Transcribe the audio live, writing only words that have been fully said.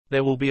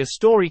There will be a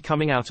story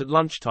coming out at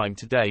lunchtime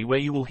today where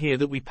you will hear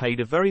that we paid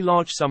a very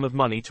large sum of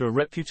money to a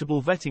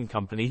reputable vetting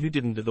company who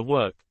didn't do the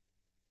work.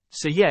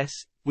 So yes,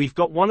 we've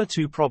got one or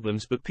two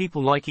problems, but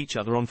people like each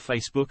other on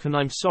Facebook, and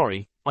I'm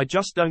sorry, I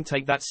just don't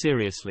take that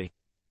seriously.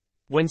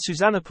 When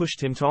Susanna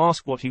pushed him to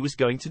ask what he was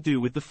going to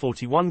do with the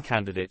 41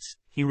 candidates,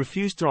 he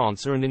refused to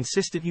answer and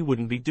insisted he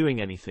wouldn't be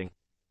doing anything.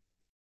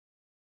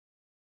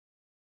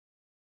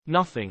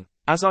 Nothing.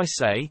 As I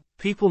say,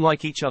 people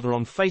like each other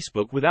on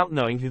Facebook without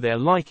knowing who they're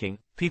liking.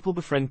 People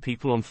befriend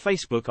people on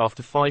Facebook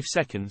after 5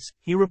 seconds,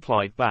 he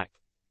replied back.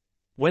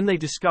 When they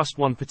discussed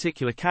one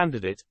particular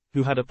candidate,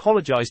 who had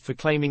apologized for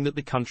claiming that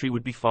the country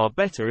would be far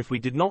better if we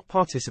did not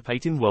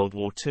participate in World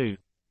War II.